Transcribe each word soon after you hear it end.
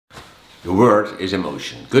The word is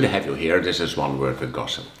emotion. Good to have you here. This is One Word with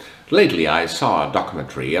Gosse. Lately I saw a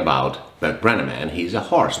documentary about Brannaman. He's a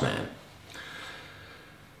horseman.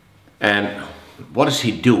 And what is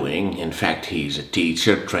he doing? In fact, he's a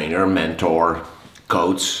teacher, trainer, mentor,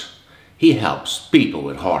 coach. He helps people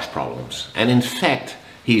with horse problems. And in fact,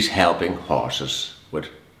 he's helping horses with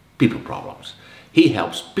people problems. He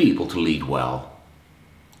helps people to lead well,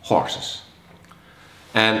 horses.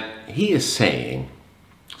 And he is saying,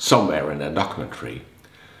 somewhere in that documentary,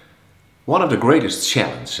 one of the greatest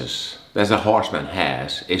challenges that a horseman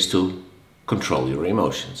has is to control your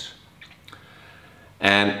emotions.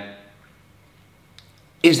 And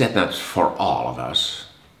is that not for all of us?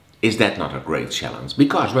 Is that not a great challenge?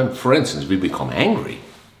 Because when, for instance, we become angry,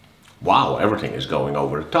 wow, everything is going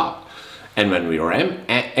over the top. And when we are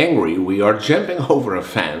angry, we are jumping over a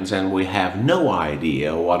fence and we have no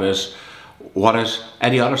idea what is at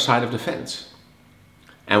the other side of the fence.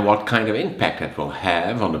 And what kind of impact that will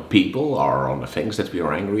have on the people or on the things that we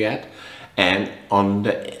are angry at, and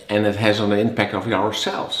it has on the impact of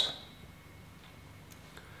ourselves.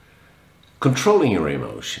 Controlling your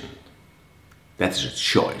emotion, that's a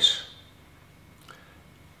choice.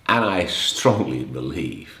 And I strongly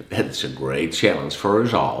believe that it's a great challenge for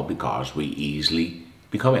us all because we easily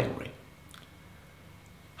become angry.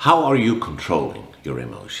 How are you controlling your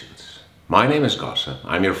emotions? My name is Gosse,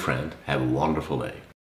 I'm your friend, have a wonderful day.